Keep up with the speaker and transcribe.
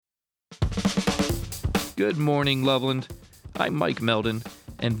Good morning, Loveland. I'm Mike Meldon,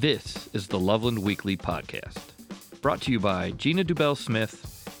 and this is the Loveland Weekly Podcast, brought to you by Gina Dubell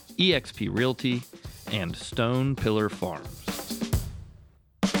Smith, eXp Realty, and Stone Pillar Farms.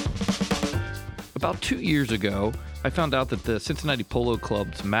 About 2 years ago, I found out that the Cincinnati Polo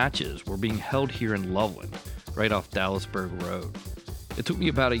Club's matches were being held here in Loveland, right off Dallasburg Road. It took me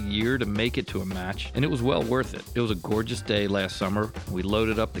about a year to make it to a match, and it was well worth it. It was a gorgeous day last summer. We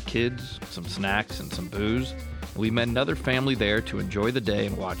loaded up the kids, some snacks, and some booze. And we met another family there to enjoy the day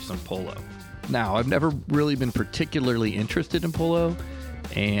and watch some polo. Now, I've never really been particularly interested in polo,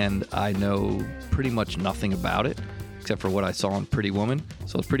 and I know pretty much nothing about it, except for what I saw on Pretty Woman.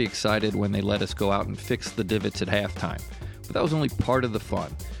 So I was pretty excited when they let us go out and fix the divots at halftime. But that was only part of the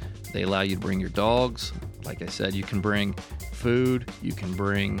fun. They allow you to bring your dogs. Like I said, you can bring food, you can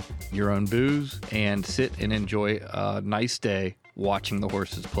bring your own booze, and sit and enjoy a nice day watching the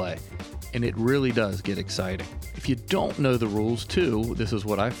horses play. And it really does get exciting. If you don't know the rules too, this is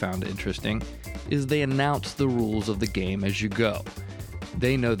what I found interesting, is they announce the rules of the game as you go.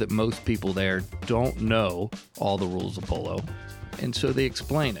 They know that most people there don't know all the rules of polo, and so they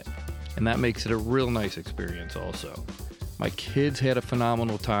explain it. And that makes it a real nice experience also. My kids had a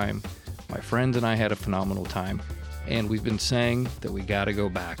phenomenal time. My friends and I had a phenomenal time. And we've been saying that we got to go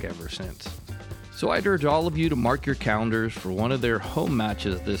back ever since. So I'd urge all of you to mark your calendars for one of their home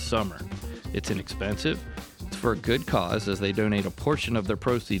matches this summer. It's inexpensive, it's for a good cause as they donate a portion of their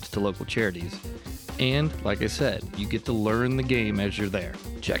proceeds to local charities. And, like I said, you get to learn the game as you're there.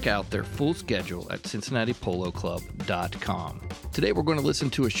 Check out their full schedule at CincinnatiPoloClub.com. Today we're going to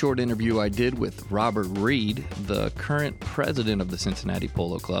listen to a short interview I did with Robert Reed, the current president of the Cincinnati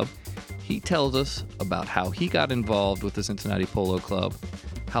Polo Club. He tells us about how he got involved with the Cincinnati Polo Club,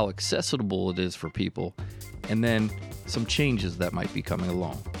 how accessible it is for people, and then some changes that might be coming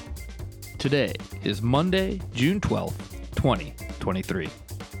along. Today is Monday, June 12th, 2023.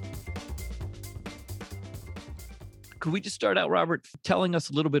 Could we just start out, Robert, telling us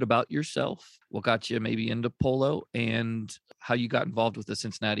a little bit about yourself? What got you maybe into polo and how you got involved with the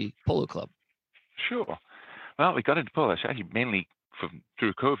Cincinnati Polo Club? Sure. Well, we got into polo actually mainly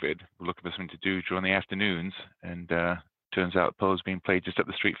through COVID. We're looking for something to do during the afternoons, and turns out polo's being played just up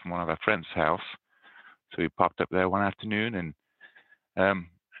the street from one of our friends' house. So we popped up there one afternoon, and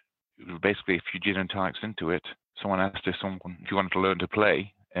basically a few gin and tonics into it, someone asked if you wanted to learn to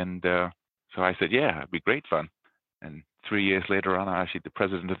play, and so I said, yeah, it'd be great fun. And 3 years later on, I'm actually the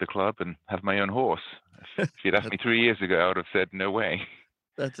president of the club and have my own horse. If you'd asked me 3 years ago, I would have said no way.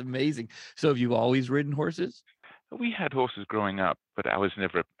 That's amazing. So have you always ridden horses? We had horses growing up, but I was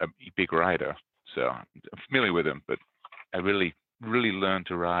never a big rider, so I'm familiar with them. But I really learned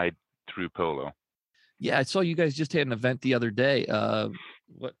to ride through polo. Yeah, I saw you guys just had an event the other day,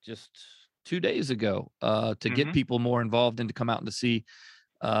 just 2 days ago, to get people more involved and to come out and to see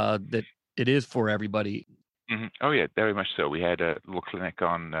that it is for everybody. Mm-hmm. Oh, yeah, very much so. We had a little clinic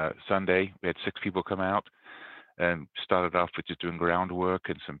on Sunday. We had 6 people come out and started off with just doing groundwork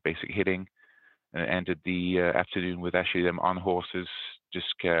and some basic hitting, and ended the afternoon with actually them on horses, just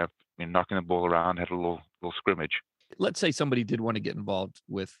knocking the ball around, had a little scrimmage. Let's say somebody did want to get involved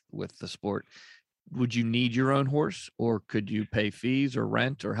with the sport. Would you need your own horse, or could you pay fees or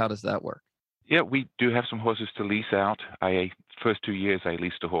rent, or how does that work? Yeah, we do have some horses to lease out. First 2 years I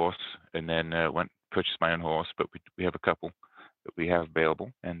leased a horse, and then purchased my own horse, but we have a couple that we have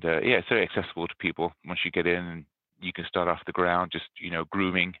available. And it's very accessible to people. Once you get in, and you can start off the ground just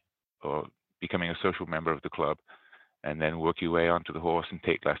grooming or becoming a social member of the club, and then work your way onto the horse and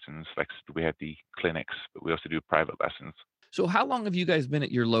take lessons. Like we have the clinics, but we also do private lessons. So how long have you guys been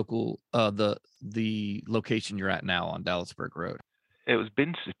at your local, the location you're at now on Dallasburg Road? It's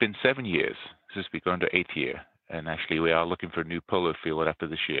been 7 years. This will be going to 8th year. And actually we are looking for a new polo field after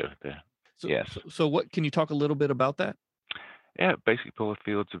this year. Yes. So what, can you talk a little bit about that? Yeah, basically polo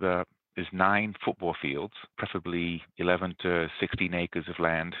fields is 9 football fields, preferably 11 to 16 acres of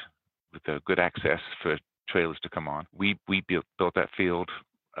land with good access for trailers to come on. We built that field.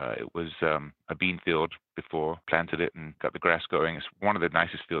 It was a bean field before, planted it and got the grass going. It's one of the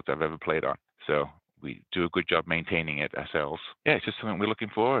nicest fields I've ever played on. So we do a good job maintaining it ourselves. Yeah, it's just something we're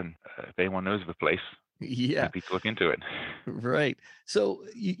looking for, and if anyone knows of a place, yeah, happy to look into it. Right. So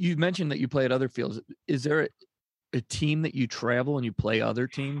you mentioned that you play at other fields. Is there a team that you travel and you play other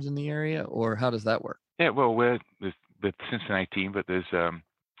teams in the area, or how does that work? Yeah, well, we're the Cincinnati team, but there's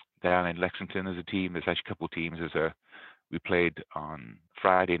down in Lexington there's a team. There's actually a couple of teams. We played on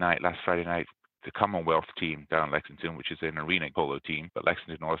last Friday night, the Commonwealth team down in Lexington, which is an arena polo team. But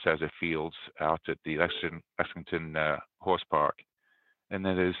Lexington also has their fields out at the Lexington Horse Park. And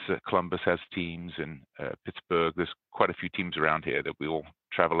then there's Columbus has teams, and Pittsburgh. There's quite a few teams around here that we all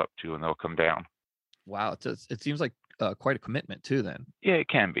travel up to, and they'll come down. Wow, it seems like quite a commitment too. Then. Yeah, it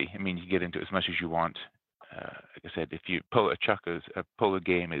can be. I mean, you get into it as much as you want. Like I said, if you pull a polo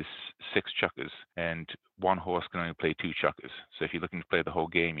game is 6 chukkers, and one horse can only play 2 chukkers. So if you're looking to play the whole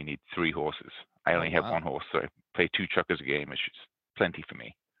game, you need 3 horses. I only have one horse, so I play 2 chukkers a game, which is plenty for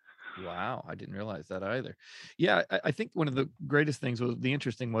me. Wow, I didn't realize that either. Yeah, I think one of the greatest things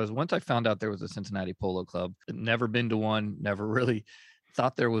was once I found out there was a Cincinnati Polo Club. Never been to one, never really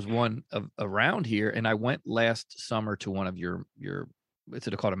thought there was one around here, and I went last summer to one of your is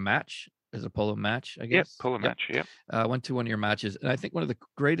it called a match? Is it a polo match? I guess. Yep, polo match. Yep. I went to one of your matches, and I think one of the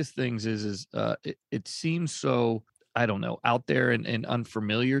greatest things is it seems so, I don't know, out there and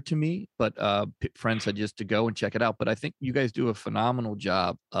unfamiliar to me, but friends said just to go and check it out. But I think you guys do a phenomenal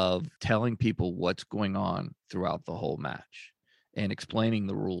job of telling people what's going on throughout the whole match and explaining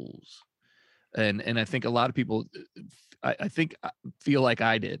the rules. And I think a lot of people, I think, feel like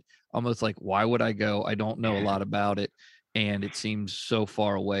I did, almost like, why would I go? I don't know a lot about it, and it seems so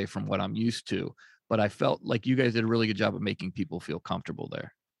far away from what I'm used to. But I felt like you guys did a really good job of making people feel comfortable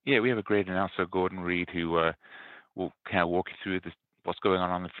there. Yeah, we have a great announcer, Gordon Reed, who will kind of walk you through what's going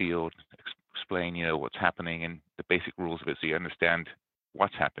on the field, explain, what's happening and the basic rules of it, so you understand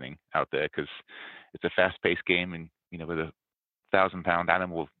what's happening out there, because it's a fast-paced game, and with a 1,000-pound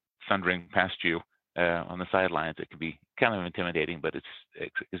animal thundering past you on the sidelines, it can be kind of intimidating, but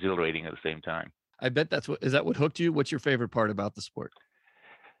it's exhilarating at the same time. I bet is that what hooked you? What's your favorite part about the sport?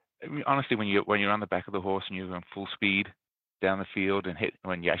 I mean, honestly, when you're on the back of the horse and you're going full speed down the field and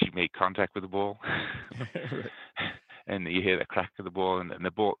when you actually make contact with the ball, right. And you hear that crack of the ball, and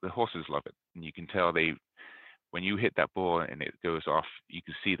the horses love it, and you can tell when you hit that ball and it goes off, you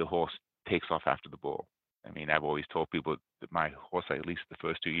can see the horse takes off after the ball. I mean, I've always told people that my horse, at least the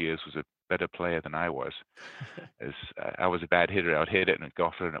first 2 years, was a better player than I was. As I was a bad hitter, I would hit it and go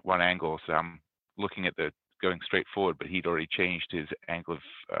off at one angle, so I'm looking at going straight forward, but he'd already changed his angle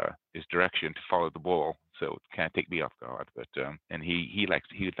of his direction to follow the ball, so it kind of take me off guard. But and he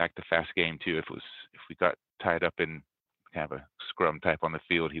would like the fast game too. If we got tied up in kind of a scrum type on the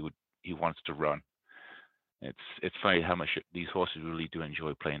field, he wants to run. It's funny how much these horses really do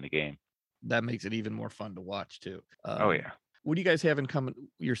enjoy playing the game. That makes it even more fun to watch too. Oh yeah. What do you guys have in common?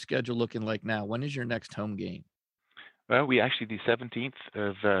 Your schedule looking like now? When is your next home game? Well, the 17th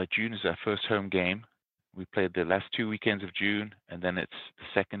of June is our first home game. We played the last 2 weekends of June, and then it's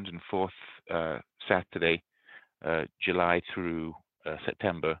the 2nd and 4th Saturday, July through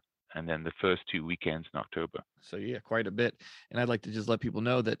September, and then the first 2 weekends in October. So yeah, quite a bit. And I'd like to just let people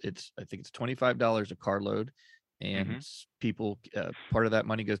know that I think it's $25 a carload, and people, part of that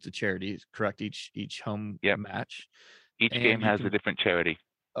money goes to charity. Correct? Each home match. Each game has a different charity.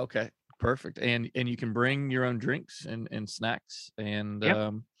 Okay, perfect. And you can bring your own drinks and snacks and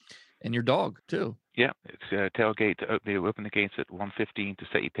your dog too. Yeah, it's tailgate. They open the gates at 1:15 to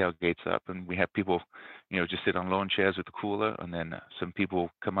set your tailgates up, and we have people, just sit on lawn chairs with the cooler, and then some people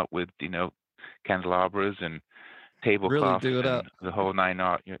come up with, candelabras and tablecloths, really do it and up. The whole 9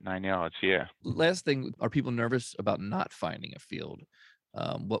 yards. Yeah. Last thing, are people nervous about not finding a field?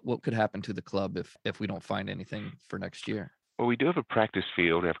 What could happen to the club if we don't find anything for next year? Well, we do have a practice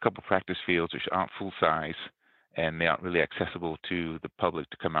field. We have a couple practice fields which aren't full size, and they aren't really accessible to the public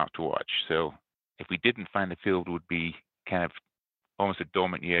to come out to watch. So if we didn't find a field, it would be kind of almost a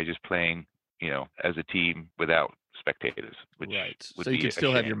dormant year, just playing, as a team without spectators. Which would so you could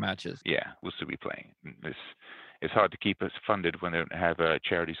still have your matches. Yeah, we'll still be playing. It's hard to keep us funded when they don't have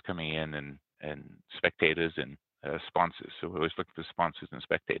charities coming in and spectators and sponsors. So we're always looking for sponsors and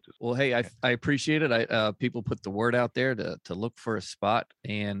spectators. Well, hey, I appreciate it. People put the word out there to look for a spot,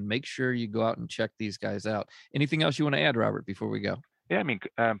 and make sure you go out and check these guys out. Anything else you want to add, Robert, before we go? Yeah, I mean,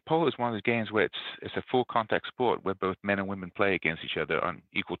 polo is one of those games where it's a full contact sport where both men and women play against each other on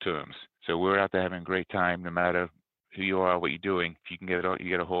equal terms. So we're out there having a great time, no matter who you are, what you're doing. If you can get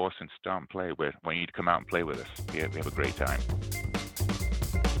a horse and start and play, we want you to come out and play with us. Yeah, we have a great time.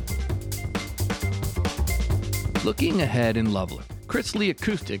 Looking ahead in Loveland, Chris Lee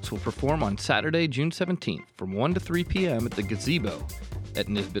Acoustics will perform on Saturday, June 17th from 1 to 3 p.m. at the Gazebo at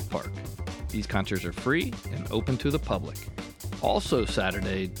Nisbet Park. These concerts are free and open to the public. Also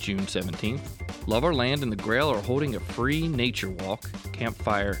Saturday, June 17th, Love Our Land and the Grail are holding a free nature walk,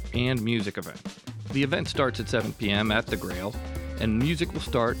 campfire, and music event. The event starts at 7 p.m. at the Grail, and music will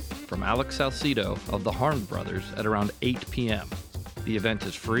start from Alex Salcido of the Harm Brothers at around 8 p.m. The event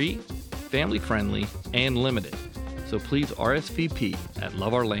is free, family-friendly, and limited, so please RSVP at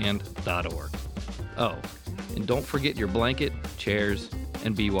loveourland.org. Oh, and don't forget your blanket, chairs,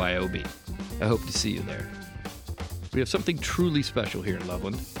 and BYOB. I hope to see you there. We have something truly special here in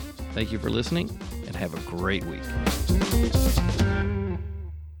Loveland. Thank you for listening, and have a great week.